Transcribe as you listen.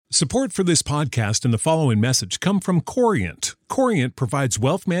Support for this podcast and the following message come from Corient. Corient provides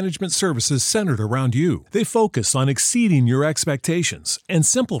wealth management services centered around you. They focus on exceeding your expectations and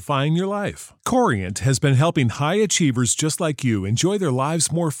simplifying your life. Corient has been helping high achievers just like you enjoy their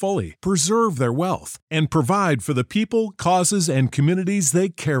lives more fully, preserve their wealth, and provide for the people, causes, and communities they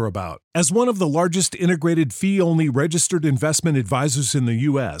care about. As one of the largest integrated fee-only registered investment advisors in the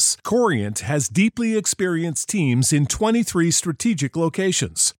U.S., Corient has deeply experienced teams in 23 strategic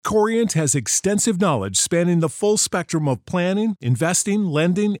locations. Corient has extensive knowledge spanning the full spectrum of planning, investing,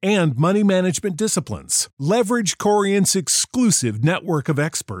 lending, and money management disciplines. Leverage Corient's exclusive network of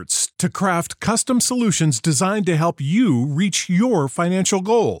experts to craft custom solutions designed to help you reach your financial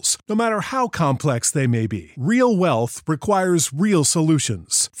goals, no matter how complex they may be. Real wealth requires real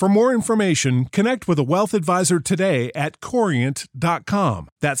solutions. For more information, connect with a wealth advisor today at Corient.com.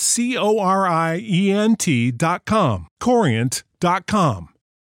 That's Corient.com. Corient.com.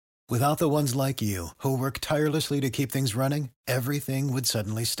 Without the ones like you, who work tirelessly to keep things running, everything would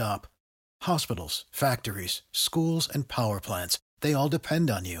suddenly stop. Hospitals, factories, schools, and power plants, they all depend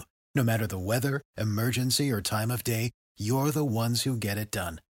on you. No matter the weather, emergency, or time of day, you're the ones who get it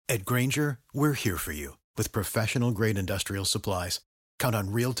done. At Grainger, we're here for you with professional-grade industrial supplies. Count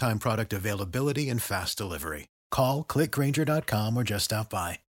on real-time product availability and fast delivery. Call, click Grainger.com, or just stop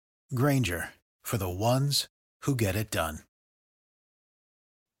by. Grainger, for the ones who get it done.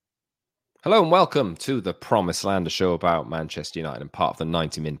 Hello and welcome to the Promised Land, a show about Manchester United and part of the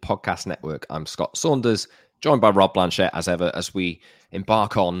 90 Min Podcast Network. I'm Scott Saunders, joined by Rob Blanchett as ever, as we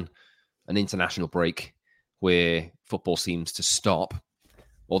embark on an international break where football seems to stop.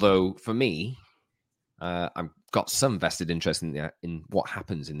 Although for me, I've got some vested interest in what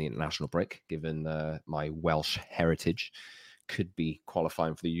happens in the international break, given my Welsh heritage could be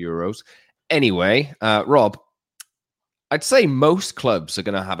qualifying for the Euros. Anyway, Rob, I'd say most clubs are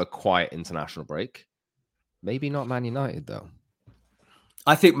going to have a quiet international break. Maybe not Man United, though.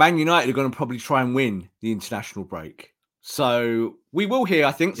 I think Man United are going to probably try and win the international break. So we will hear,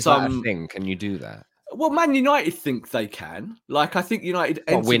 I think, Is that a thing? Can you do that? Well, Man United think they can. Like, I think United...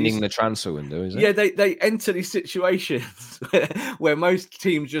 Not winning the transfer window, is it? Yeah, they enter these situations where most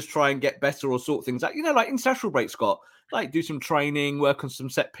teams just try and get better or sort things out. You know, like international break, Scott. Like, do some training, work on some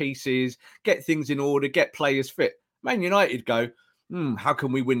set pieces, get things in order, get players fit. Man United go, how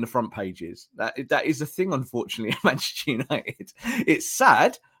can we win the front pages? That is a thing, unfortunately, at Manchester United. It's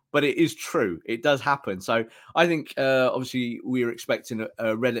sad, but it is true. It does happen. So I think, obviously, we are expecting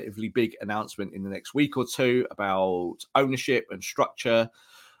a relatively big announcement in the next week or two about ownership and structure,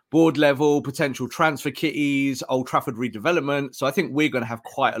 board level, potential transfer kitties, Old Trafford redevelopment. So I think we're going to have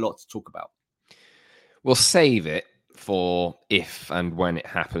quite a lot to talk about. We'll save it for if and when it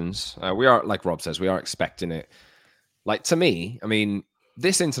happens. We are, like Rob says, we are expecting it. Like, to me, I mean,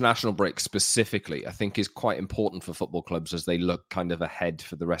 this international break specifically, I think, is quite important for football clubs as they look kind of ahead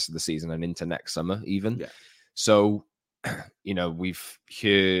for the rest of the season and into next summer even. Yeah. So, you know, we've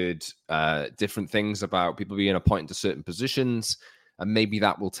heard different things about people being appointed to certain positions, and maybe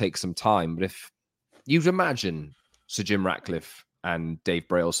that will take some time. But if you'd imagine Sir Jim Ratcliffe and Dave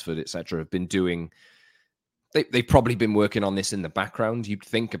Brailsford, etc., have been doing... They've probably been working on this in the background. You'd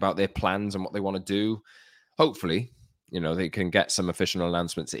think about their plans and what they want to do. Hopefully, you know, they can get some official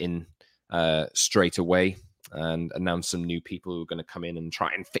announcements in straight away and announce some new people who are going to come in and try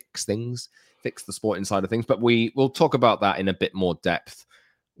and fix things, fix the sporting side of things. But we'll talk about that in a bit more depth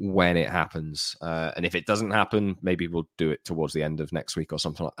when it happens. And if it doesn't happen, maybe we'll do it towards the end of next week or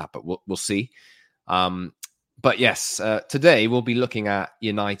something like that. But we'll see. But yes, today we'll be looking at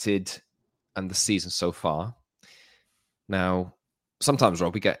United and the season so far. Now, sometimes,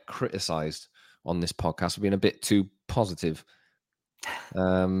 Rob, we get criticised on this podcast for being a bit too positive.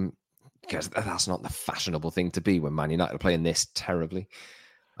 Because that's not the fashionable thing to be when Man United are playing this terribly.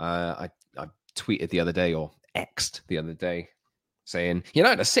 I tweeted the other day, or X'd the other day, saying,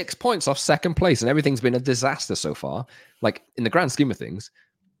 United are 6 points off second place and everything's been a disaster so far. Like, in the grand scheme of things,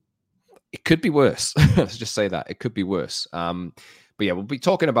 it could be worse. Let's just say that. It could be worse. But yeah, we'll be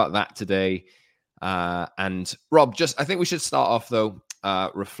talking about that today. And Rob, I think we should start off, though,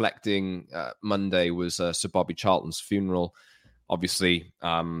 reflecting Monday was Sir Bobby Charlton's funeral. Obviously,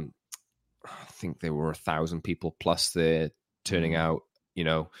 I think there were 1,000 people plus there turning out, you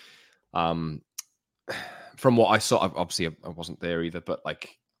know. From what I saw, obviously I wasn't there either, but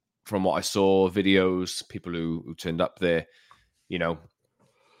like from what I saw, videos, people who turned up there, you know,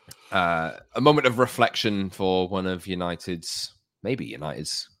 a moment of reflection for one of maybe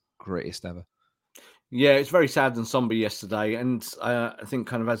United's greatest ever. Yeah, it's very sad and somber yesterday. And I think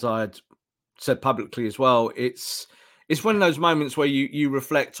kind of as I had said publicly as well, it's it's one of those moments where you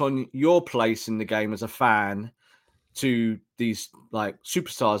reflect on your place in the game as a fan to these like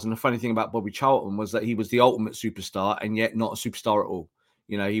superstars. And the funny thing about Bobby Charlton was that he was the ultimate superstar and yet not a superstar at all.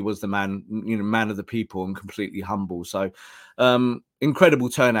 He was the man, man of the people and completely humble. So incredible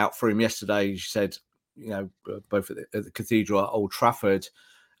turnout for him yesterday. He said, both at the Cathedral at Old Trafford,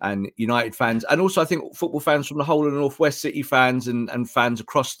 and United fans, and also I think football fans from the whole of the Northwest, City fans and fans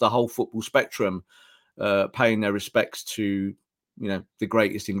across the whole football spectrum, paying their respects to, the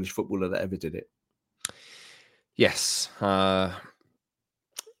greatest English footballer that ever did it. Yes.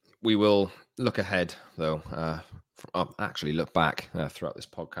 We will look ahead, though. I'll actually look back throughout this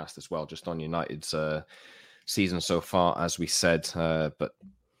podcast as well, just on United's season so far, as we said. But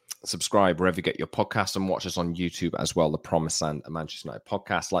subscribe wherever you get your podcast and watch us on YouTube as well, The Promised Land, a Manchester United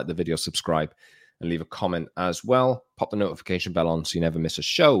podcast. Like the video, subscribe, and leave a comment as well. Pop the notification bell on so you never miss a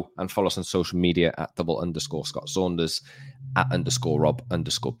show, and follow us on social media at @Scott Saunders, at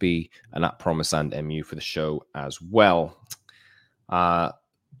 @Rob_B, and at Promised Land MU for the show as well.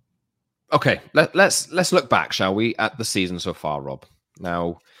 Okay, let's look back, shall we, at the season so far, Rob.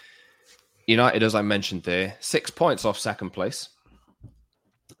 Now, United, as I mentioned there, 6 points off second place.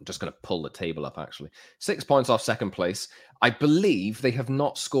 I'm just going to pull the table up, actually. 6 points off second place. I believe they have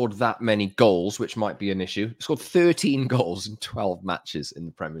not scored that many goals, which might be an issue. They scored 13 goals in 12 matches in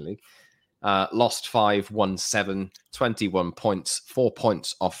the Premier League. Lost 5, won 7, 21 points, 4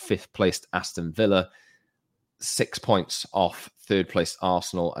 points off fifth-placed Aston Villa, 6 points off third-placed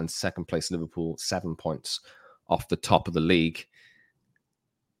Arsenal, and second-placed Liverpool, 7 points off the top of the league.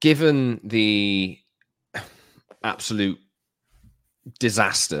 Given the absolute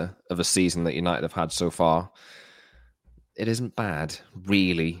disaster of a season that United have had so far, it isn't bad,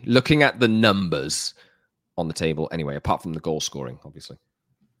 really. Looking at the numbers on the table, anyway, apart from the goal scoring, obviously.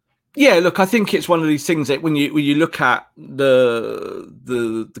 Yeah, look, I think it's one of these things that when you look at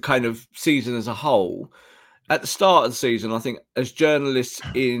the kind of season as a whole, at the start of the season, I think as journalists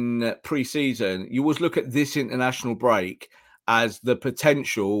in pre-season, you always look at this international break as the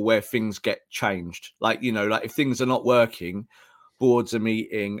potential where things get changed. Like if things are not working, boards are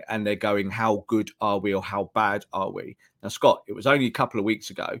meeting and they're going, how good are we or how bad are we? Now, Scott, it was only a couple of weeks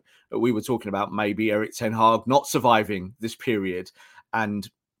ago that we were talking about maybe Erik ten Hag not surviving this period and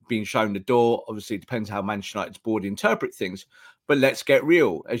being shown the door. Obviously, it depends how Manchester United's board interpret things. But let's get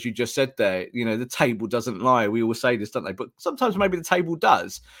real. As you just said there, the table doesn't lie. We always say this, don't they? But sometimes maybe the table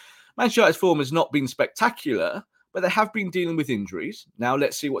does. Manchester United's form has not been spectacular, but they have been dealing with injuries. Now,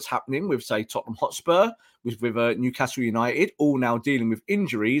 let's see what's happening with, say, Tottenham Hotspur, with Newcastle United, all now dealing with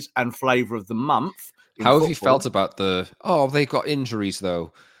injuries and flavour of the month. How have you felt about they've got injuries,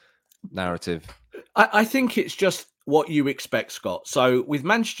 though, narrative? I think it's just what you expect, Scott. So with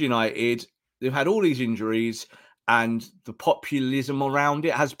Manchester United, they've had all these injuries and the populism around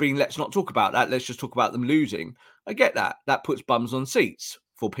it has been, let's not talk about that. Let's just talk about them losing. I get that. That puts bums on seats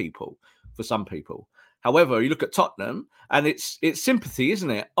for some people. However, you look at Tottenham and it's sympathy, isn't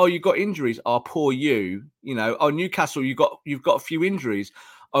it? Oh, you got injuries. Oh, poor you. Oh, Newcastle, you've got a few injuries.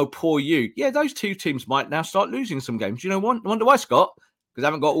 Oh, poor you. Yeah, those two teams might now start losing some games. Wonder why, Scott? Because they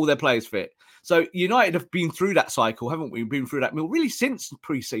haven't got all their players fit. So United have been through that cycle, haven't we? We've been through that mill really since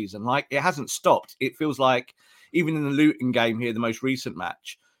pre-season. Like, it hasn't stopped. It feels like even in the Luton game here, the most recent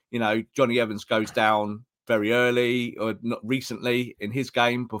match, Johnny Evans goes down very early, or not recently in his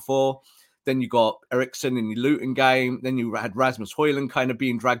game before. Then you got Eriksen in the Luton game. Then you had Rasmus Hojlund kind of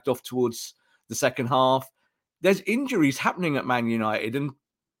being dragged off towards the second half. There's injuries happening at Man United, and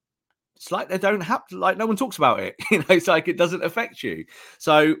it's like they don't have, like no one talks about it. It's like it doesn't affect you.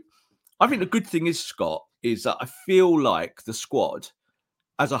 So I think the good thing is, Scott, is that I feel like the squad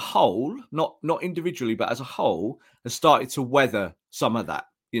as a whole, not individually, but as a whole, has started to weather some of that,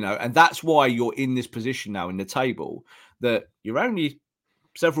 and that's why you're in this position now in the table, that you're only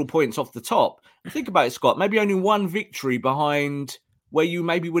several points off the top. And think about it, Scott, maybe only one victory behind where you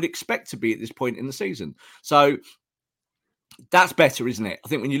maybe would expect to be at this point in the season. So that's better, isn't it? I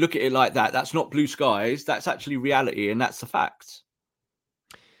think when you look at it like that, that's not blue skies, that's actually reality, and that's the facts.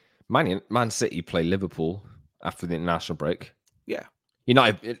 Man City play Liverpool after the international break. Yeah.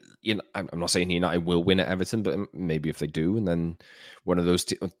 United, I'm not saying United will win at Everton, but maybe if they do, and then one of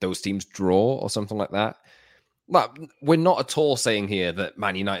those teams draw or something like that. Well, we're not at all saying here that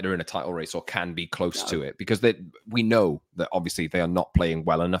Man United are in a title race or can be close to it, because we know that obviously they are not playing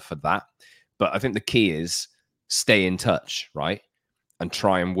well enough for that. But I think the key is stay in touch, right? And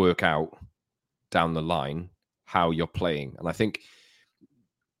try and work out down the line how you're playing. And I think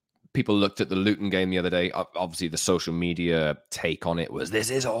people looked at the Luton game the other day. Obviously, the social media take on it was, this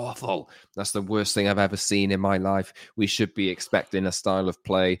is awful. That's the worst thing I've ever seen in my life. We should be expecting a style of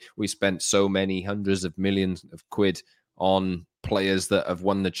play. We spent so many hundreds of millions of quid on players that have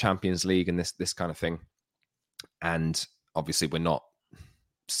won the Champions League and this kind of thing. And obviously, we're not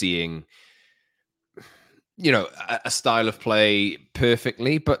seeing, a style of play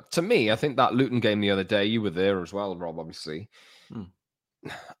perfectly. But to me, I think that Luton game the other day, you were there as well, Rob, obviously.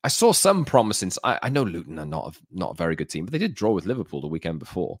 I saw some promising. I know Luton are not a very good team, but they did draw with Liverpool the weekend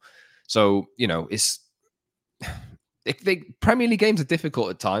before. So, Premier League games are difficult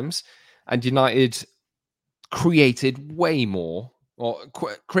at times, and United created way more, or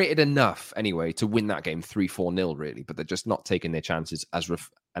created enough anyway, to win that game 3-4-0, really. But they're just not taking their chances,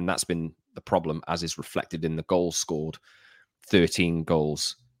 and that's been the problem, as is reflected in the goals scored. 13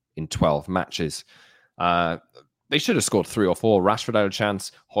 goals in 12 matches. They should have scored 3 or 4. Rashford had a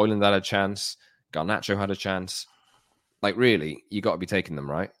chance. Hojlund had a chance. Garnacho had a chance. Like, really, you got to be taking them,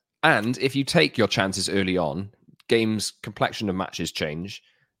 right? And if you take your chances early on, games, complexion of matches change,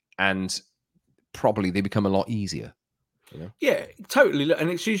 and probably they become a lot easier. Yeah, totally. And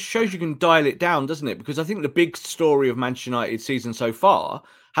it shows you can dial it down, doesn't it? Because I think the big story of Manchester United season so far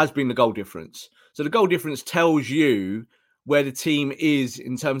has been the goal difference. So the goal difference tells you where the team is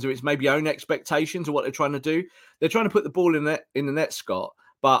in terms of its maybe own expectations or what they're trying to do. They're trying to put the ball in the net, Scott.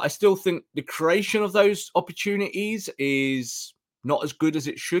 But I still think the creation of those opportunities is not as good as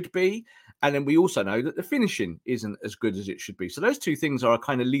it should be. And then we also know that the finishing isn't as good as it should be. So those two things are a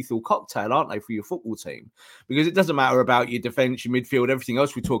kind of lethal cocktail, aren't they, for your football team? Because it doesn't matter about your defence, your midfield, everything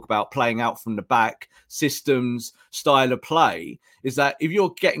else we talk about, playing out from the back, systems, style of play, is that if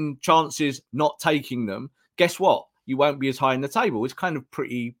you're getting chances, not taking them, guess what? You won't be as high in the table. It's kind of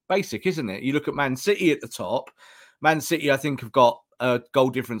pretty basic, isn't it? You look at Man City at the top. Man City, I think, have got a goal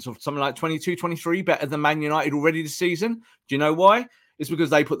difference of something like 22, 23, better than Man United already this season. Do you know why? It's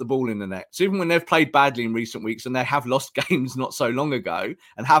because they put the ball in the net. So even when they've played badly in recent weeks and they have lost games not so long ago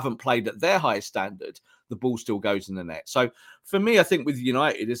and haven't played at their highest standard, the ball still goes in the net. So for me, I think with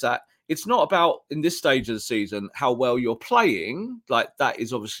United is that it's not about, in this stage of the season, how well you're playing. Like, that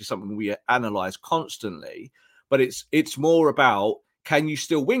is obviously something we analyse constantly. But it's more about, can you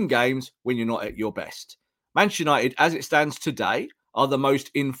still win games when you're not at your best? Manchester United, as it stands today, are the most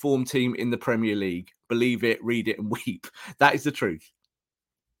informed team in the Premier League. Believe it, read it, and weep. That is the truth.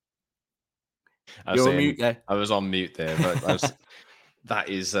 You're on mute there. I was on mute there, but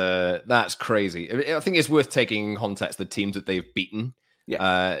that's crazy. I think it's worth taking in context the teams that they've beaten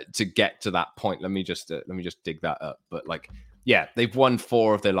to get to that point. Let me just dig that up. But they've won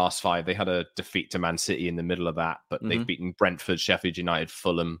 4 of their last 5. They had a defeat to Man City in the middle of that, but they've beaten Brentford, Sheffield United,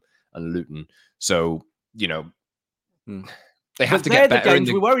 Fulham, and Luton. So, they have to get better. The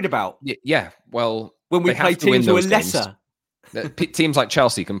games we're worried about. Yeah, well, when we play teams who are lesser. Teams like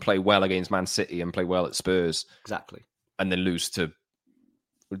Chelsea can play well against Man City and play well at Spurs. Exactly. And then lose to...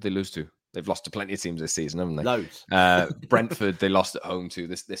 What did they lose to? They've lost to plenty of teams this season, haven't they? Loads. Brentford, they lost at home to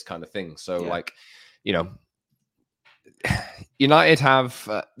this kind of thing. So, United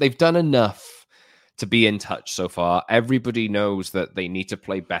have... they've done enough to be in touch so far. Everybody knows that they need to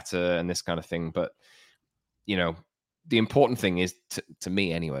play better and this kind of thing. But, the important thing is, to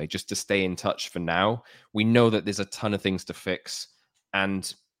me anyway, just to stay in touch for now. We know that there's a ton of things to fix.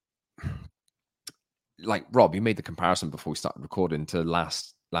 And like Rob, you made the comparison before we started recording to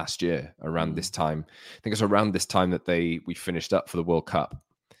last year around this time. I think it's around this time that we finished up for the World Cup.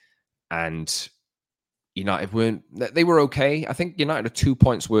 And United they were okay. I think United are 2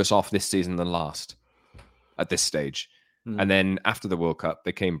 points worse off this season than last at this stage. And then after the World Cup,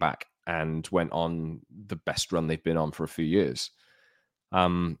 they came back and went on the best run they've been on for a few years.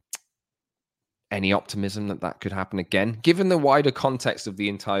 Any optimism that could happen again, given the wider context of the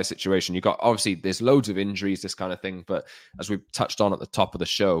entire situation? You got, obviously, there's loads of injuries, this kind of thing, but as we touched on at the top of the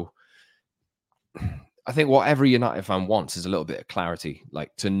show, I think what every United fan wants is a little bit of clarity,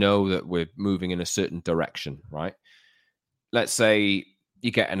 like to know that we're moving in a certain direction, right? Let's say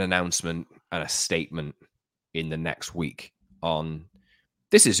you get an announcement and a statement in the next week on,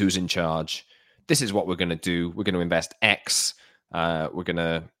 this is who's in charge. This is what we're going to do. We're going to invest X. We're going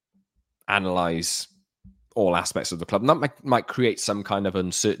to analyze all aspects of the club. And that might create some kind of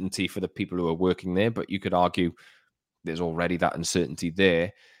uncertainty for the people who are working there, but you could argue there's already that uncertainty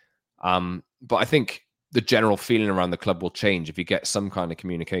there. But I think the general feeling around the club will change if you get some kind of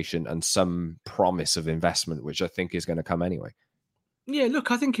communication and some promise of investment, which I think is going to come anyway. Yeah, look,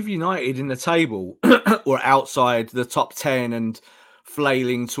 I think if United in the table or outside the top 10 and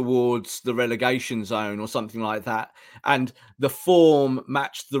flailing towards the relegation zone or something like that, and the form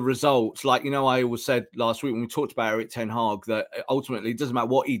matched the results. Like, I always said last week when we talked about Erik ten Hag that ultimately it doesn't matter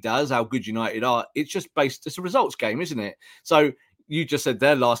what he does, how good United are. It's a results game, isn't it? So you just said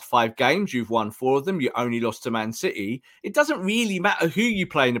their last 5 games, you've won 4 of them. You only lost to Man City. It doesn't really matter who you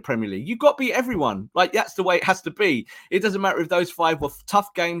play in the Premier League. You've got to beat everyone. Like, that's the way it has to be. It doesn't matter if those 5 were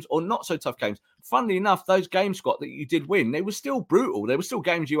tough games or not so tough games. Funnily enough, those games, Scott, that you did win, they were still brutal. They were still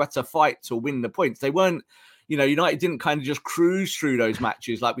games you had to fight to win the points. They weren't, United didn't kind of just cruise through those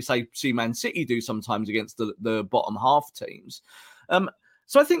matches like we see Man City do sometimes against the bottom half teams.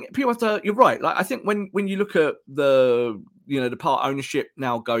 So I think people have to. You're right. Like, I think when you look at the part ownership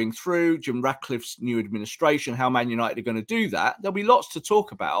now going through Jim Ratcliffe's new administration, how Man United are going to do that, there'll be lots to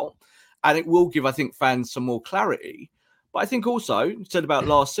talk about, and it will give, I think, fans some more clarity. But I think also, you said about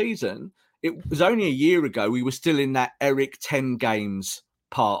last season, it was only a year ago we were still in that Eric 10 games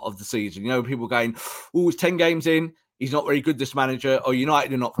part of the season. People going, "Oh, it's 10 games in. He's not very good, this manager," or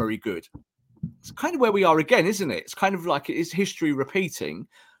United are not very good. It's kind of where we are again, isn't it? It's kind of like it is history repeating.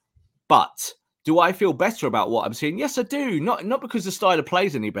 But do I feel better about what I'm seeing? Yes, I do. Not because the style of play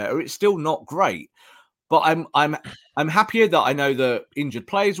is any better. It's still not great. But I'm happier that I know the injured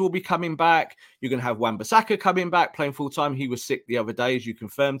players will be coming back. You're going to have Wan-Bissaka coming back, playing full time. He was sick the other day, as you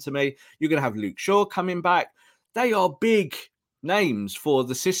confirmed to me. You're going to have Luke Shaw coming back. They are big names for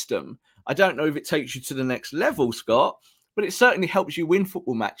the system. I don't know if it takes you to the next level, Scott, but it certainly helps you win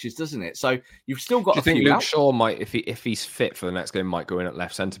football matches, doesn't it? So you've still got. Do you think Luke Shaw might, if he's fit for the next game, might go in at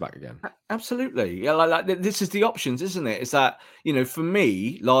left centre back again? Absolutely, yeah. Like this is the options, isn't it? Is that for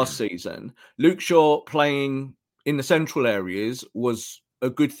me last season, Luke Shaw playing in the central areas was a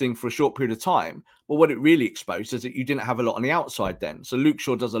good thing for a short period of time. But what it really exposed is that you didn't have a lot on the outside then. So Luke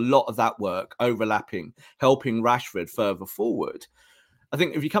Shaw does a lot of that work, overlapping, helping Rashford further forward. I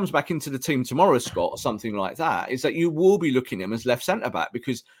think if he comes back into the team tomorrow, Scott, or something like that, is that you will be looking at him as left centre-back,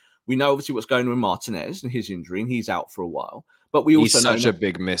 because we know obviously what's going on with Martinez and his injury, and he's out for a while. But we also know... He's such a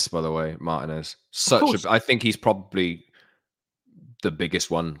big miss, by the way, Martinez. I think he's probably the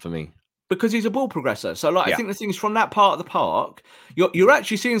biggest one for me. Because he's a ball progressor. So I think the things from that part of the park, you're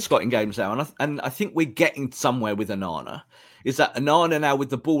actually seeing Scott in games now, and I think we're getting somewhere with Onana, is that Onana now with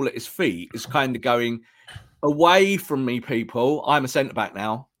the ball at his feet is kind of going... away from me, people. I'm a centre back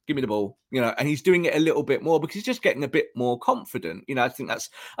now. Give me the ball, and he's doing it a little bit more because he's just getting a bit more confident. I think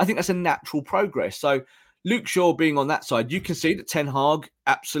that's a natural progress. So Luke Shaw being on that side, you can see that Ten Hag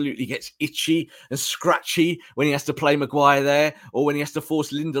absolutely gets itchy and scratchy when he has to play Maguire there or when he has to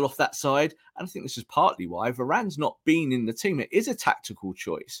force Lindelof that side. And I think this is partly why Varane's not been in the team. It is a tactical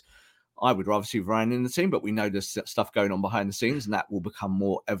choice. I would rather see Varane in the team, but we know there's stuff going on behind the scenes, and that will become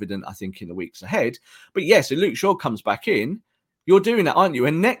more evident, I think, in the weeks ahead. But yes, if Luke Shaw comes back in, you're doing that, aren't you?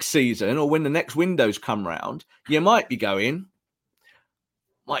 And next season, or when the next windows come round, you might be going,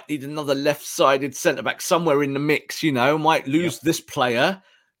 might need another left-sided centre-back somewhere in the mix, might lose this player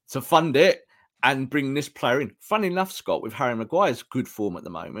to fund it and bring this player in. Funny enough, Scott, with Harry Maguire's good form at the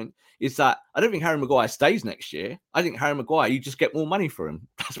moment, is that I don't think Harry Maguire stays next year. I think Harry Maguire, you just get more money for him.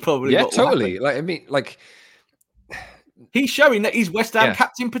 That's probably what totally. Will happen. He's showing that he's West Ham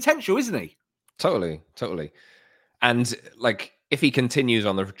captain potential, isn't he? Totally. And if he continues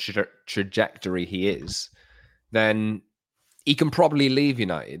on the trajectory he is, then he can probably leave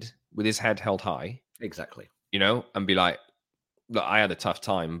United with his head held high. Exactly. And be like, look, I had a tough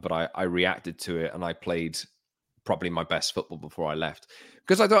time, but I reacted to it and I played probably my best football before I left.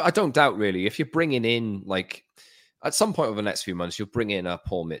 Because I don't doubt, really, if you're bringing in, at some point over the next few months, you'll bring in a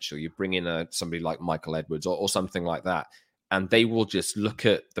Paul Mitchell, you bring in somebody like Michael Edwards or something like that, and they will just look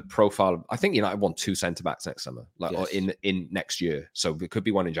at the profile. I think United want 2 centre-backs next summer, or in next year. So there could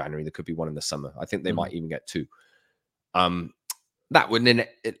be one in January, there could be one in the summer. I think they might even get 2. That would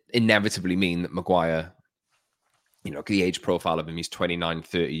inevitably mean that Maguire... the age profile of him, he's 29,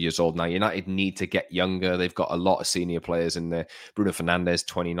 30 years old now. United need to get younger. They've got a lot of senior players in there. Bruno Fernandes,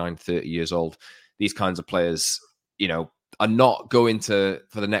 29, 30 years old. These kinds of players, are not going to,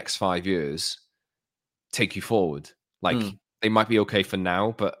 for the next 5 years, take you forward. They might be okay for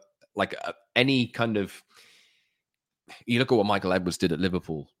now, but any kind of... You look at what Michael Edwards did at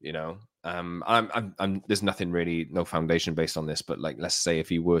Liverpool, I'm there's nothing really, no foundation based on this, but let's say if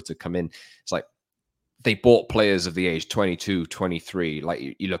he were to come in, it's they bought players of the age 22,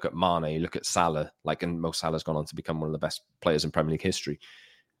 23. You look at Mane, you look at Salah, and Mo Salah's gone on to become one of the best players in Premier League history,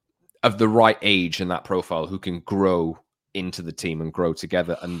 of the right age and that profile, who can grow into the team and grow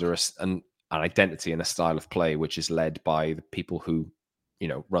together under an identity and a style of play which is led by the people who,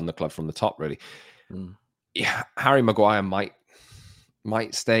 run the club from the top, really. Yeah, Harry Maguire might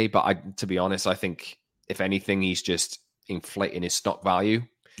might stay, but to be honest, I think if anything, he's just inflating his stock value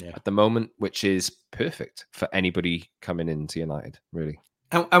at the moment, which is perfect for anybody coming into United, really.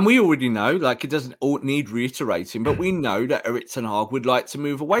 And we already know, like, it doesn't need reiterating, but we know that Erik ten Hag would like to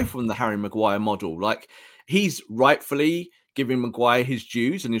move away from the Harry Maguire model. Like, he's rightfully giving Maguire his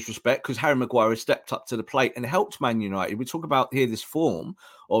dues and his respect because Harry Maguire has stepped up to the plate and helped Man United. We talk about here this form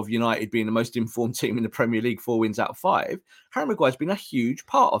of United being the most informed team in the Premier League, 4 wins out of 5. Harry Maguire's been a huge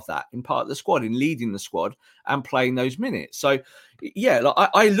part of that, in part of the squad, in leading the squad and playing those minutes. So, yeah, like,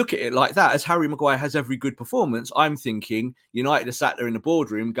 I look at it like that. As Harry Maguire has every good performance, I'm thinking United are sat there in the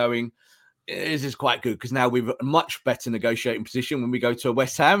boardroom going, this is quite good because now we've a much better negotiating position when we go to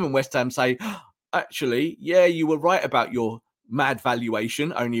West Ham and West Ham say, actually, yeah, you were right about your mad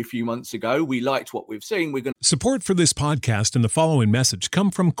valuation only a few months ago. We liked what we've seen. We're going to... Support for this podcast and the following message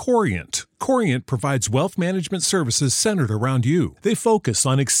come from Corient. Corient provides wealth management services centered around you. They focus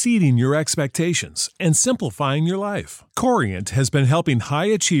on exceeding your expectations and simplifying your life. Corient has been helping high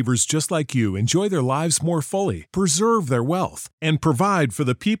achievers just like you enjoy their lives more fully, preserve their wealth, and provide for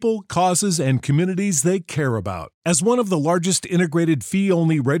the people, causes, and communities they care about. As one of the largest integrated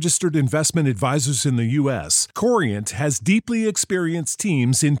fee-only registered investment advisors in the U.S., Corient has deeply experienced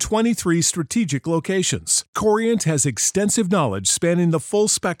teams in 23 strategic locations. Corient has extensive knowledge spanning the full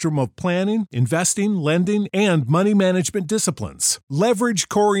spectrum of planning, investing, lending, and money management disciplines. Leverage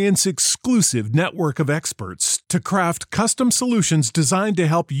Corient's exclusive network of experts to craft custom solutions designed to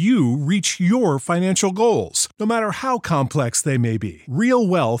help you reach your financial goals, no matter how complex they may be. Real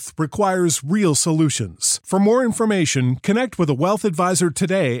wealth requires real solutions. For more information, connect with a wealth advisor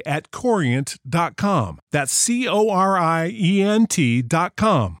today at Corient.com. That's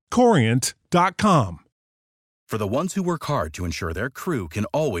Corient.com. Corient.com. For the ones who work hard to ensure their crew can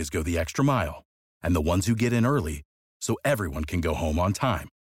always go the extra mile, and the ones who get in early so everyone can go home on time,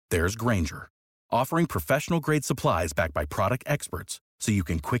 there's Grainger, offering professional-grade supplies backed by product experts so you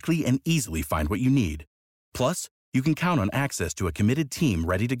can quickly and easily find what you need. Plus, you can count on access to a committed team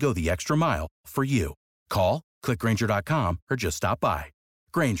ready to go the extra mile for you. Call, click Grainger.com, or just stop by.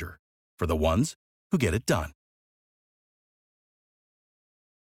 Grainger, for the ones who get it done.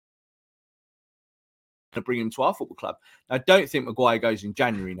 To bring him to our football club. Now, I don't think Maguire goes in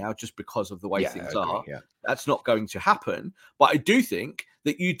January now just because of the way things are. Yeah. That's not going to happen. But I do think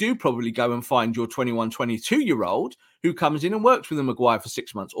that you do probably go and find your 21, 22-year-old who comes in and works with a Maguire for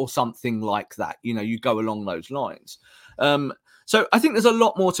 6 months or something like that. You know, you go along those lines. So I think there's a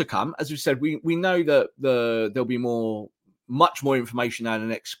lot more to come. As we said, we know that there'll be much more information now in the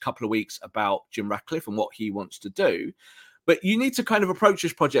next couple of weeks about Jim Ratcliffe and what he wants to do. But you need to kind of approach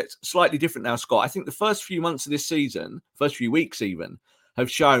this project slightly different now, Scott. I think the first few months of this season, first few weeks even, have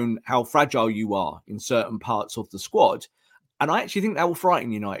shown how fragile you are in certain parts of the squad. And I actually think that will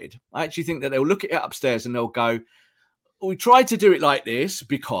frighten United. I actually think that they'll look at it upstairs and they'll go, we tried to do it like this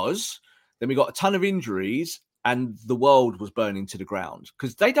because then we got a ton of injuries and the world was burning to the ground.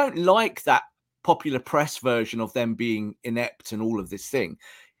 Because they don't like that popular press version of them being inept and all of this thing.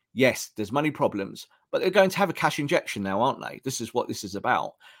 Yes, there's money problems, but they're going to have a cash injection now, aren't they? This is what this is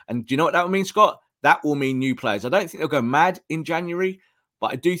about. And do you know what that will mean, Scott? That will mean new players. I don't think they'll go mad in January,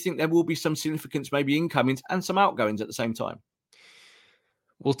 but I do think there will be some significance, maybe incomings and some outgoings at the same time.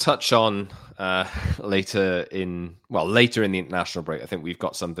 We'll touch on later in the international break. I think we've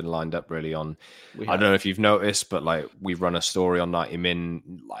got something lined up really on. I don't know if you've noticed, but like we've run a story on 90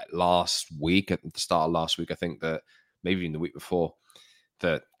 Min like last week, at the start of last week, I think that maybe even the week before,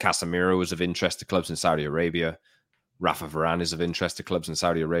 that Casemiro is of interest to clubs in Saudi Arabia. Rafa Varane is of interest to clubs in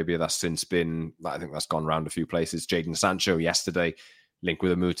Saudi Arabia. That's since been, I think that's gone around a few places. Jadon Sancho yesterday linked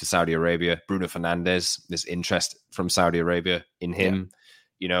with a move to Saudi Arabia. Bruno Fernandes, there's interest from Saudi Arabia in him,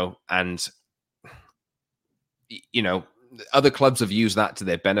 you know, and, you know, other clubs have used that to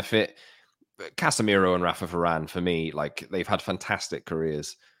their benefit. Casemiro and Rafa Varane, for me, like they've had fantastic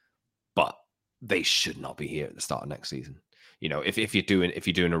careers, but they should not be here at the start of next season. You know, if you're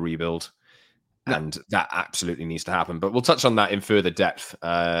doing a rebuild, and that absolutely needs to happen. But we'll touch on that in further depth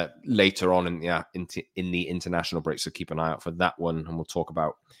later on in the international break. So keep an eye out for that one, and we'll talk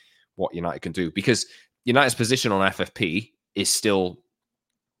about what United can do, because United's position on FFP is still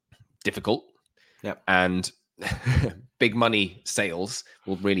difficult, and big money sales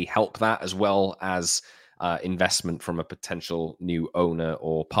will really help that, as well as investment from a potential new owner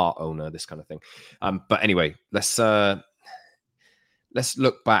or part owner, this kind of thing. But anyway, let's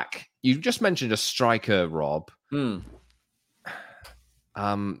look back. You just mentioned a striker, Rob. Rasmus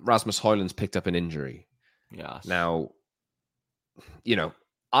Hojlund's picked up an injury. Yes. Now, you know,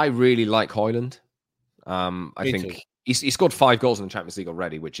 I really like Hojlund. I think He scored 5 goals in the Champions League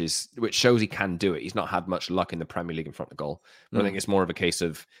already, which shows he can do it. He's not had much luck in the Premier League in front of goal. But I think it's more of a case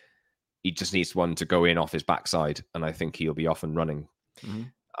of he just needs one to go in off his backside, and I think he'll be off and running.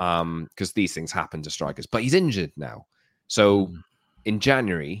 Because these things happen to strikers. But he's injured now. So in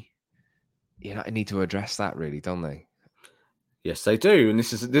January, United need to address that, really, don't they? Yes, they do, and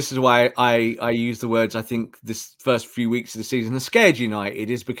this is why I use the words. I think this first few weeks of the season have scared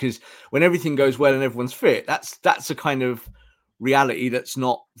United, is because when everything goes well and everyone's fit, that's a kind of reality that's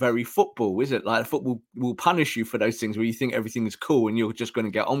not very football, is it? Like football will punish you for those things where you think everything is cool and you're just going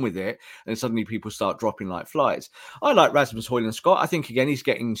to get on with it, and suddenly people start dropping like flies. I like Rasmus Hojlund Scott. I think again he's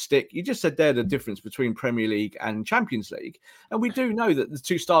getting stick. You just said there the difference between Premier League and Champions League, and we do know that the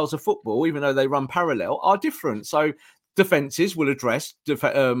two styles of football, even though they run parallel, are different. So defenses will address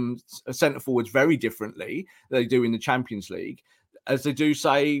centre forwards very differently than they do in the Champions League, as they do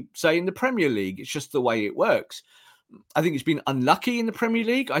say in the Premier League. It's just the way it works. I think he's been unlucky in the Premier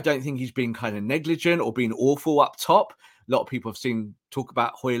League. I don't think he's been kind of negligent or been awful up top. A lot of people have seen talk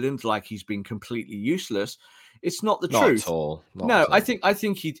about Hojlund like he's been completely useless. It's not the truth. At all. I think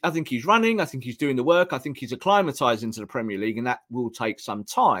he's running. I think he's doing the work. I think he's acclimatized into the Premier League, and that will take some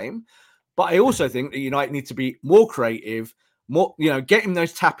time. But I also think that United need to be more creative, more, getting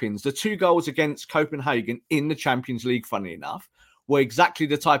those tap-ins. The 2 goals against Copenhagen in the Champions League, funny enough, were exactly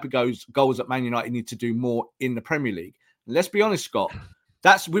the type of goals that Man United need to do more in the Premier League. And let's be honest, Scott,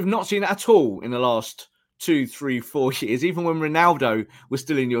 we've not seen it at all in the last 2, 3, 4 years. Even when Ronaldo was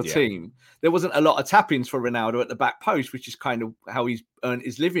still in your team, there wasn't a lot of tap-ins for Ronaldo at the back post, which is kind of how he's earned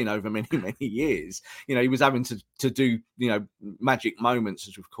his living over many, many years. He was having to do, magic moments,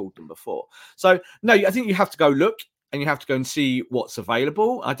 as we've called them before. So, no, I think you have to go look and you have to go and see what's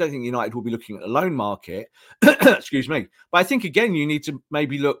available. I don't think United will be looking at the loan market. Excuse me. But I think, again, you need to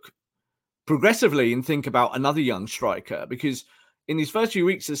maybe look progressively and think about another young striker, because in these first few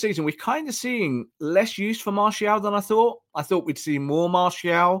weeks of the season, we're kind of seeing less use for Martial than I thought. I thought we'd see more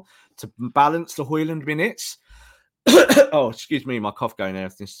Martial to balance the Hojlund minutes. Oh, excuse me, my cough going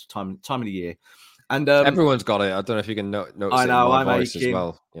out this time of the year. And everyone's got it. I don't know if you can notice I know, it in my voice as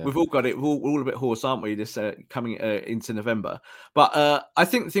well. Yeah. We've all got it. We're all a bit hoarse, aren't we, this coming into November? But I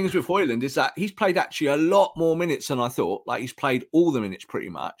think the things with Hojlund is that he's played actually a lot more minutes than I thought. Like, he's played all the minutes pretty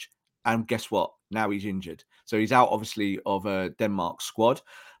much. And guess what? Now he's injured. So he's out, obviously, of Denmark's squad.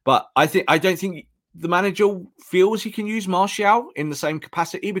 But I don't think the manager feels he can use Martial in the same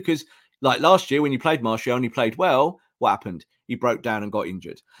capacity, because like last year when you played Martial and he played well, what happened? He broke down and got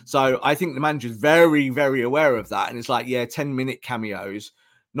injured. So I think the manager's very, very aware of that. And it's like, 10-minute cameos,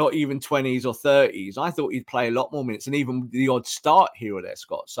 not even 20s or 30s. I thought he'd play a lot more minutes and even the odd start here or there,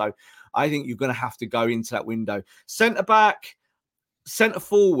 Scott. So I think you're going to have to go into that window. Centre-back,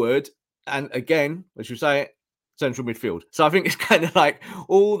 centre-forward, and again, as you say, central midfield. So I think it's kind of like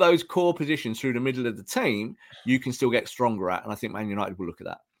all those core positions through the middle of the team, you can still get stronger at. And I think Man United will look at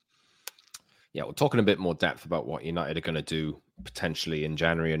that. Yeah, we're talking a bit more depth about what United are going to do potentially in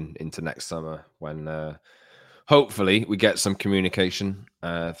January and into next summer, when hopefully we get some communication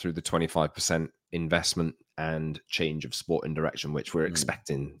through the 25% investment and change of sporting direction, which we're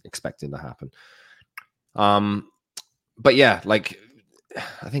expecting to happen. But yeah, like,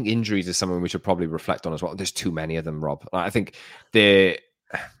 I think injuries is something we should probably reflect on as well. There's too many of them, Rob. I think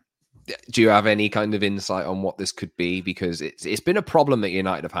do you have any kind of insight on what this could be? Because it's been a problem that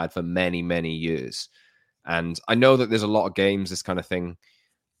United have had for many, many years. And I know that there's a lot of games, this kind of thing,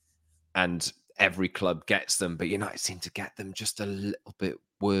 and every club gets them, but United seem to get them just a little bit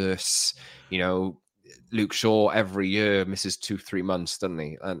worse. Luke Shaw every year misses 2-3 months, doesn't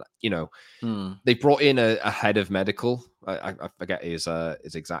he? And, they brought in a head of medical. I forget his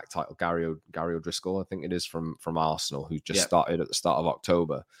exact title, Gary O'Driscoll, I think it is, from Arsenal, who just started at the start of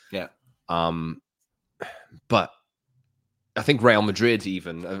October. Yeah. But I think Real Madrid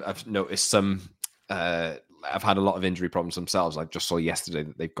even, I've noticed some, have had a lot of injury problems themselves. I just saw yesterday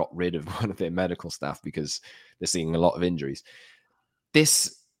that they've got rid of one of their medical staff because they're seeing a lot of injuries.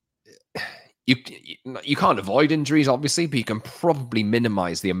 You can't avoid injuries, obviously, but you can probably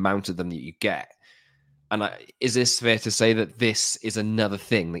minimize the amount of them that you get. And is this fair to say that this is another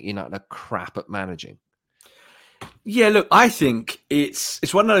thing that you're not crap at managing? Yeah, look, I think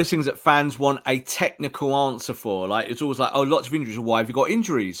it's one of those things that fans want a technical answer for. Like, it's always like, oh, lots of injuries. Why have you got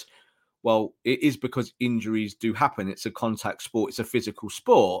injuries? Well, it is because injuries do happen. It's a contact sport. It's a physical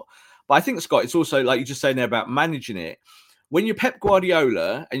sport. But I think, Scott, it's also, like you just saying there about managing it. When you're Pep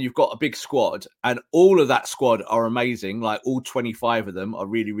Guardiola and you've got a big squad and all of that squad are amazing, like all 25 of them are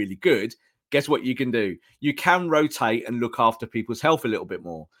really, really good, guess what you can do? You can rotate and look after people's health a little bit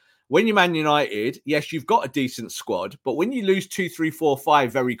more. when you're Man United, yes, you've got a decent squad, but when you lose 2, 3, 4,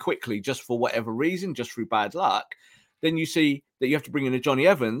 5 very quickly, just for whatever reason, just through bad luck, then you see that you have to bring in a Johnny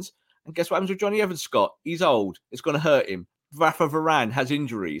Evans. And guess what happens with Johnny Evans, Scott? He's old. It's going to hurt him. Rafa Varane has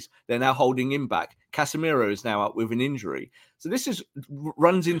injuries. They're now holding him back. Casemiro is now out with an injury. So this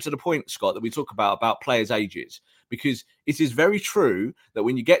runs into the point, Scott, that we talk about players' ages, because it is very true that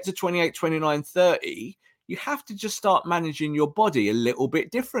when you get to 28, 29, 30, you have to just start managing your body a little bit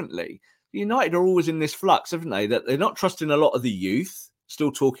differently. United are always in this flux, haven't they? That they're not trusting a lot of the youth,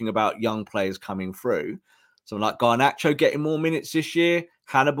 still talking about young players coming through. Someone like Garnacho getting more minutes this year,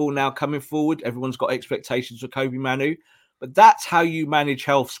 Hannibal now coming forward. Everyone's got expectations for Kobe Manu. But that's how you manage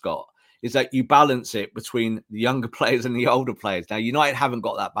health, Scott, is that you balance it between the younger players and the older players. Now, United haven't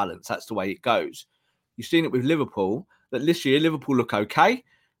got that balance. That's the way it goes. You've seen it with Liverpool, that this year, Liverpool look okay.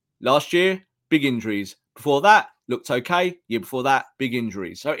 Last year, big injuries. Before that, looked okay. Year before that, big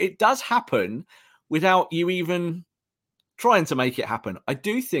injuries. So it does happen without you even trying to make it happen. I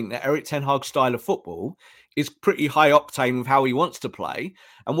do think that Erik ten Hag's style of football is pretty high octane with how he wants to play.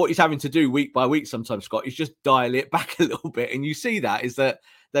 And what he's having to do week by week sometimes, Scott, is just dial it back a little bit. And you see that is that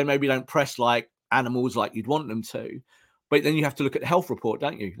they maybe don't press like animals like you'd want them to. But then you have to look at the health report,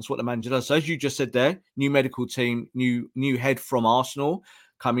 don't you? That's what the manager does. So as you just said there, new medical team, new head from Arsenal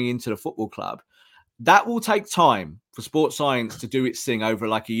coming into the football club. That will take time for sports science to do its thing over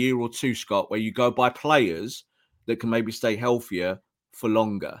like a year or two, Scott, where you go by players that can maybe stay healthier for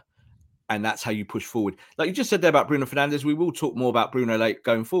longer. And that's how you push forward. Like you just said there about Bruno Fernandes, we will talk more about Bruno late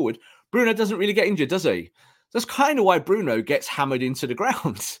going forward. Bruno doesn't really get injured, does he? That's kind of why Bruno gets hammered into the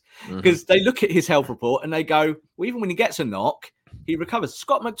ground. Because they look at his health report and they go, well, even when he gets a knock, he recovers.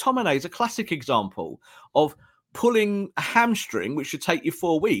 Scott McTominay is a classic example of pulling a hamstring, which should take you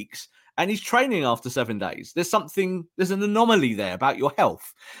 4 weeks, and he's training after 7 days. There's an anomaly there about your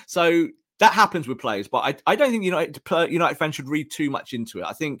health. So that happens with players, but I don't think United fans should read too much into it.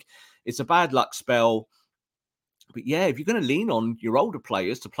 I think it's a bad luck spell. But yeah, if you're going to lean on your older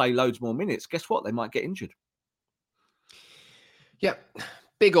players to play loads more minutes, guess what? They might get injured. Yeah,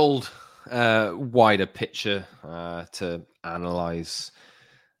 big old wider picture to analyse.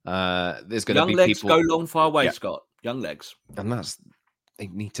 There's going to be legs people go long, far away, Scott. Young legs. And they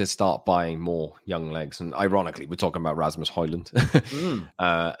need to start buying more young legs. And ironically, we're talking about Rasmus Hojlund,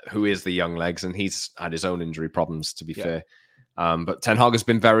 who is the young legs, and he's had his own injury problems, to be fair. But Ten Hag has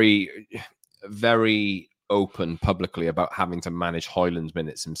been very, very open publicly about having to manage Hojlund's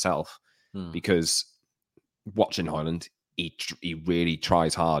minutes himself, because watching Hojlund, he really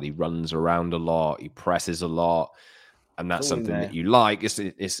tries hard. He runs around a lot. He presses a lot. And that's something that you like. It's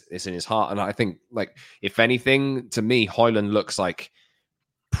in his heart. And I think, like, if anything, to me, Hojlund looks like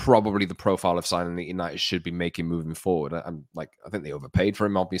probably the profile of signing that United should be making moving forward. I think they overpaid for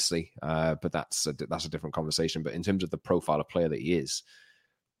him, obviously, but that's a different conversation. But in terms of the profile of player that he is,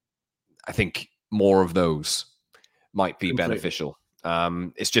 I think more of those might be beneficial.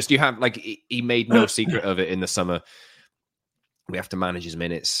 It's just you have, like, he made no secret of it in the summer. We have to manage his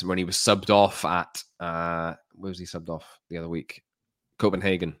minutes. When he was subbed off at where was he subbed off the other week?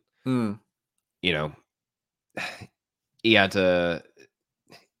 Copenhagen. You know, he had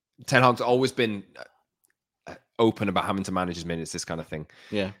Ten Hag's always been open about having to manage his minutes, this kind of thing.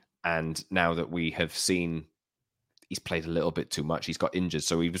 Yeah. And now that we have seen he's played a little bit too much, he's got injured,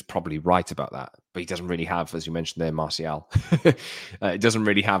 so he was probably right about that. But he doesn't really have, as you mentioned there, Martial. He doesn't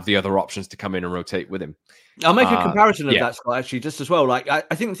really have the other options to come in and rotate with him. I'll make a comparison of that, Scott, actually, just as well. Like,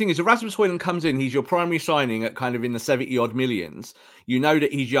 I think the thing is, if Rasmus Hojlund comes in, he's your primary signing at kind of in the 70-odd millions. You know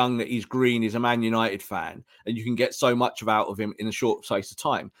that he's young, that he's green, he's a Man United fan, and you can get so much out of him in a short space of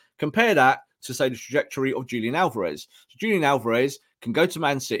time. Compare that to, say, the trajectory of Julian Alvarez. So Julian Alvarez can go to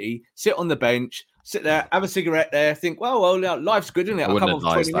Man City, sit on the bench, sit there, have a cigarette there, think, well, life's good, isn't it? I'll come on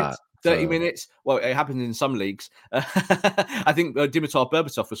for 20 minutes. 30 minutes. Well, it happens in some leagues. I think Dimitar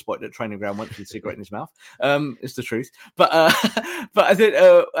Berbatov was spotted at training ground once with a cigarette in his mouth. It's the truth. But I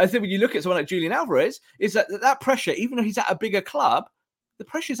think when you look at someone like Julian Alvarez, is that pressure, even though he's at a bigger club, the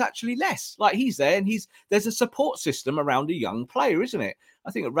pressure is actually less. Like, he's there and there's a support system around a young player, isn't it? I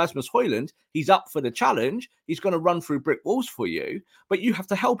think at Rasmus Hojlund, he's up for the challenge. He's going to run through brick walls for you, but you have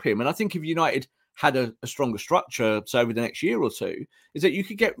to help him. And I think if United had a stronger structure, so over the next year or two, is that you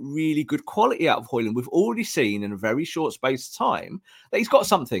could get really good quality out of Hojlund. We've already seen in a very short space of time that he's got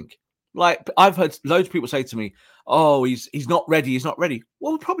something. Like, I've heard loads of people say to me, oh, he's not ready. He's not ready.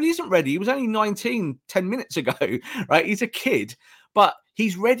 Well, he probably isn't ready. He was only 19 10 minutes ago, right? He's a kid, but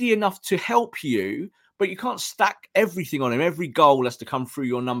he's ready enough to help you, but you can't stack everything on him. Every goal has to come through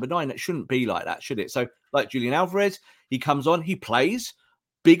your number 9. It shouldn't be like that, should it? So like Julian Alvarez, he comes on, he plays.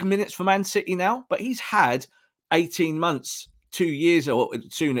 big minutes for Man City now, but he's had 18 months, 2 years, or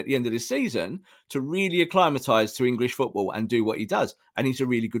soon at the end of this season, to really acclimatise to English football and do what he does. And he's a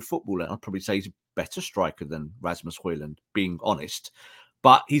really good footballer. I'd probably say he's a better striker than Rasmus Hojlund, being honest.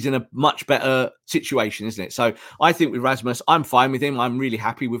 But he's in a much better situation, isn't it? So I think with Rasmus, I'm fine with him. I'm really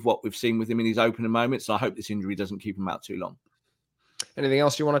happy with what we've seen with him in his opening moments. And I hope this injury doesn't keep him out too long. Anything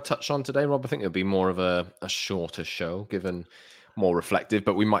else you want to touch on today, Rob? I think it'll be more of a shorter show, given more reflective,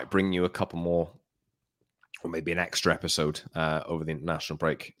 but we might bring you a couple more, or maybe an extra episode over the international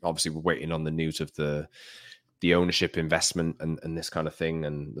break. Obviously, we're waiting on the news of the ownership investment and this kind of thing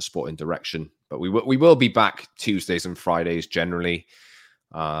and the sporting direction. But we will be back Tuesdays and Fridays generally,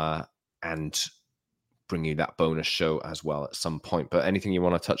 and bring you that bonus show as well at some point. But anything you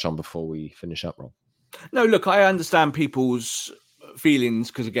want to touch on before we finish up, Rob? No, look, I understand people's feelings,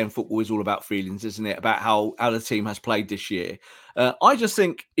 because again, football is all about feelings, isn't it? About how the team has played this year. I just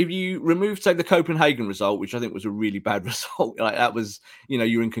think if you remove, say, the Copenhagen result, which I think was a really bad result, like that was,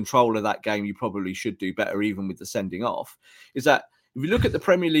 you're in control of that game, you probably should do better, even with the sending off. Is that if you look at the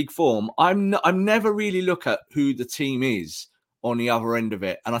Premier League form, I'm never really look at who the team is on the other end of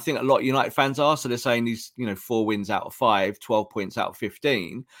it, and I think a lot of United fans are. So they're saying these, 4 wins out of 5, 12 points out of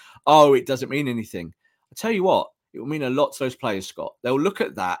 15. Oh, it doesn't mean anything. I tell you what. It will mean a lot to those players, Scott. They'll look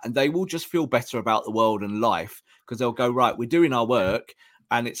at that and they will just feel better about the world and life, because they'll go, right, we're doing our work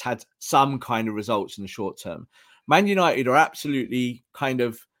and it's had some kind of results in the short term. Man United are absolutely kind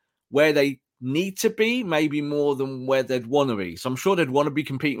of where they need to be, maybe more than where they'd want to be. So I'm sure they'd want to be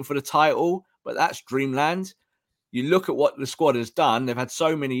competing for the title, but that's dreamland. You look at what the squad has done. They've had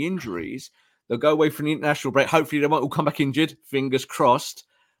so many injuries. They'll go away from the international break. Hopefully they won't all come back injured. Fingers crossed.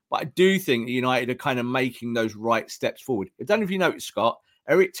 But I do think that United are kind of making those right steps forward. I don't know if you noticed, Scott,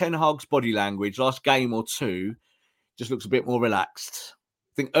 Erik ten Hag's body language last game or two just looks a bit more relaxed.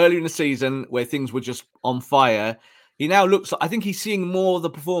 I think earlier in the season, where things were just on fire, he now looks, I think he's seeing more of the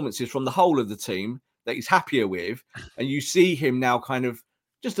performances from the whole of the team that he's happier with. And you see him now kind of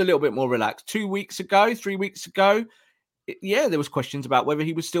just a little bit more relaxed. 3 weeks ago, there was questions about whether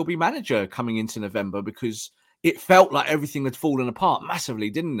he would still be manager coming into November, because it felt like everything had fallen apart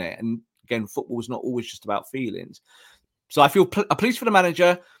massively, didn't it? And again, football is not always just about feelings. So I feel pleased for the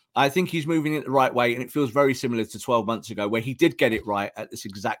manager. I think he's moving it the right way, and it feels very similar to 12 months ago, where he did get it right at this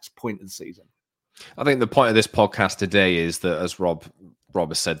exact point of the season. I think the point of this podcast today is that, as Rob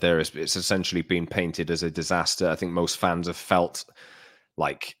has said there, it's essentially been painted as a disaster. I think most fans have felt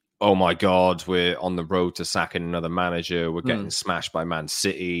like, oh my God, we're on the road to sacking another manager. We're getting smashed by Man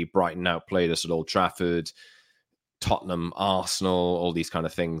City. Brighton outplayed us at Old Trafford. Tottenham, Arsenal, all these kind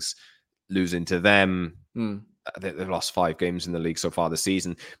of things, losing to them. They've lost 5 games in the league so far this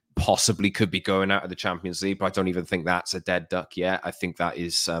season. Possibly could be going out of the Champions League, but I don't even think that's a dead duck yet. I think that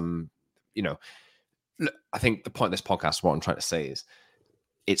is, I think the point of this podcast, what I'm trying to say is,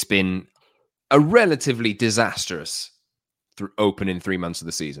 it's been a relatively disastrous opening 3 months of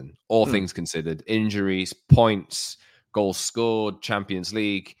the season. All things considered, injuries, points, goals scored, Champions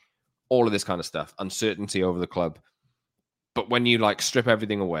League, all of this kind of stuff, uncertainty over the club. But when you strip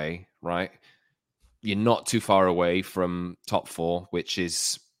everything away, right, you're not too far away from top 4, which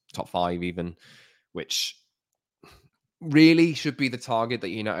is top 5 even, which really should be the target that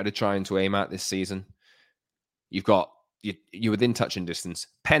United are trying to aim at this season. You're within touching distance,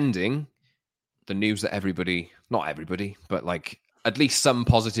 pending the news that not everybody, but at least some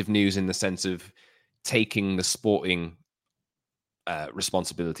positive news in the sense of taking the sporting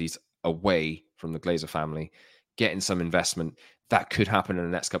responsibilities away from the Glazer family, getting some investment that could happen in the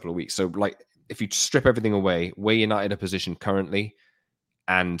next couple of weeks. So if you strip everything away, where United are positioned currently,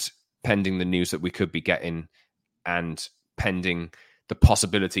 and pending the news that we could be getting, and pending the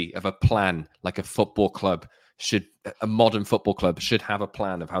possibility of a plan, like a modern football club should have a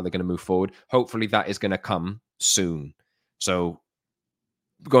plan of how they're going to move forward. Hopefully that is going to come soon. So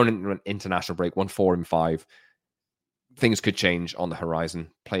going into an international break, 1-4 and 5, things could change on the horizon.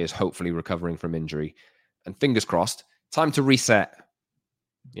 Players hopefully recovering from injury, and fingers crossed, time to reset.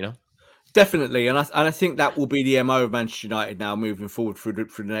 Definitely, and I think that will be the MO of Manchester United now moving forward through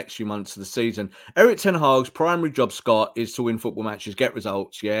the next few months of the season. Erik ten Hag's primary job, Scott, is to win football matches, get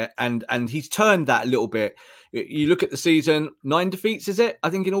results, and he's turned that a little bit. You look at the season, 9 defeats, is it? I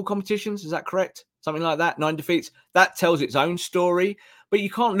think in all competitions, is that correct? Something like that, 9 defeats. That tells its own story, but you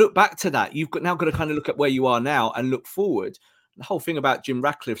can't look back to that. You've now got to kind of look at where you are now and look forward. The whole thing about Jim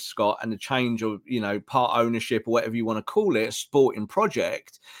Ratcliffe, Scott, and the change of, part ownership or whatever you want to call it, a sporting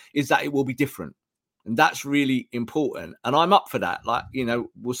project, is that it will be different. And that's really important. And I'm up for that. Like,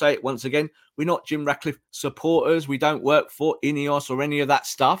 we'll say it once again. We're not Jim Ratcliffe supporters. We don't work for Ineos or any of that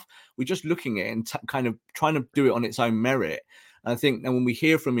stuff. We're just looking at it and kind of trying to do it on its own merit. And I think that when we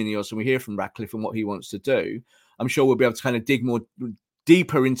hear from Ineos and we hear from Ratcliffe and what he wants to do, I'm sure we'll be able to kind of dig more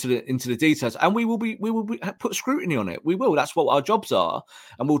deeper into the details, and we will put scrutiny on it. We will. That's what our jobs are,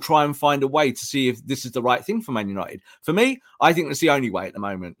 and we'll try and find a way to see if this is the right thing for Man United. For me, I think that's the only way at the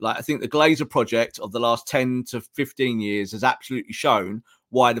moment. Like, I think the Glazer project of the last 10 to 15 years has absolutely shown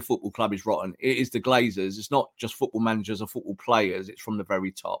why the football club is rotten. It is the Glazers. It's not just football managers or football players. It's from the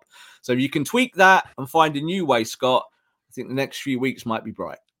very top. So you can tweak that and find a new way, Scott. I think the next few weeks might be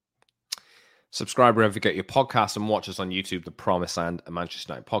bright. Subscribe wherever you get your podcasts and watch us on YouTube, The Promise and a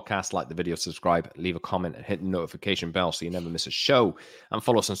Manchester United podcast. Like the video, subscribe, leave a comment, and hit the notification bell so you never miss a show. And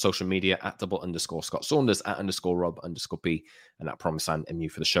follow us on social media at @_Scott Saunders, at @Rob_B, and at Promise and MU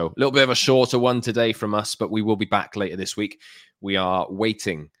for the show. A little bit of a shorter one today from us, but we will be back later this week. We are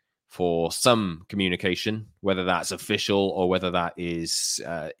waiting for some communication, whether that's official or whether that is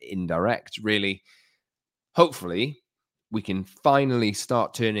indirect, really. Hopefully, we can finally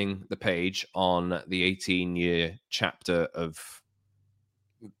start turning the page on the 18-year chapter of,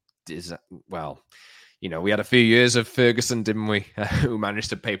 well, we had a few years of Ferguson, didn't we, who managed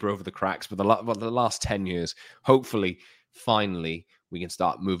to paper over the cracks. But the last 10 years, hopefully, finally, we can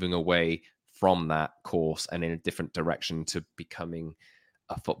start moving away from that course and in a different direction to becoming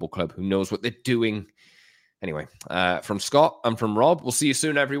a football club who knows what they're doing. Anyway, from Scott and from Rob, we'll see you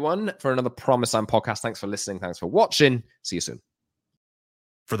soon, everyone, for another Promise and podcast. Thanks for listening. Thanks for watching. See you soon.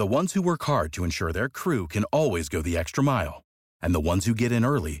 For the ones who work hard to ensure their crew can always go the extra mile, and the ones who get in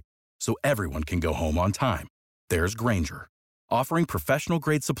early so everyone can go home on time, there's Grainger, offering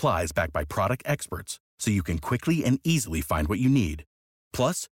professional-grade supplies backed by product experts so you can quickly and easily find what you need.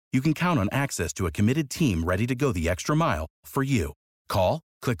 Plus, you can count on access to a committed team ready to go the extra mile for you. Call,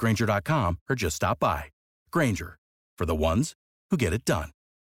 click Grainger.com, or just stop by. Grainger, for the ones who get it done.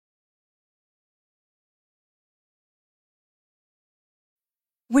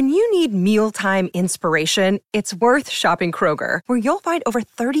 When you need mealtime inspiration, it's worth shopping Kroger, where you'll find over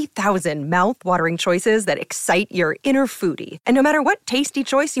 30,000 mouth-watering choices that excite your inner foodie. And no matter what tasty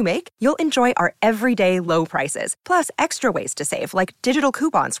choice you make, you'll enjoy our everyday low prices, plus extra ways to save, like digital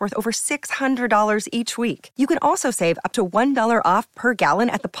coupons worth over $600 each week. You can also save up to $1 off per gallon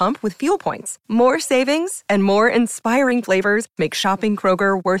at the pump with fuel points. More savings and more inspiring flavors make shopping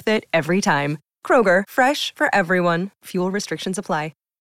Kroger worth it every time. Kroger, fresh for everyone. Fuel restrictions apply.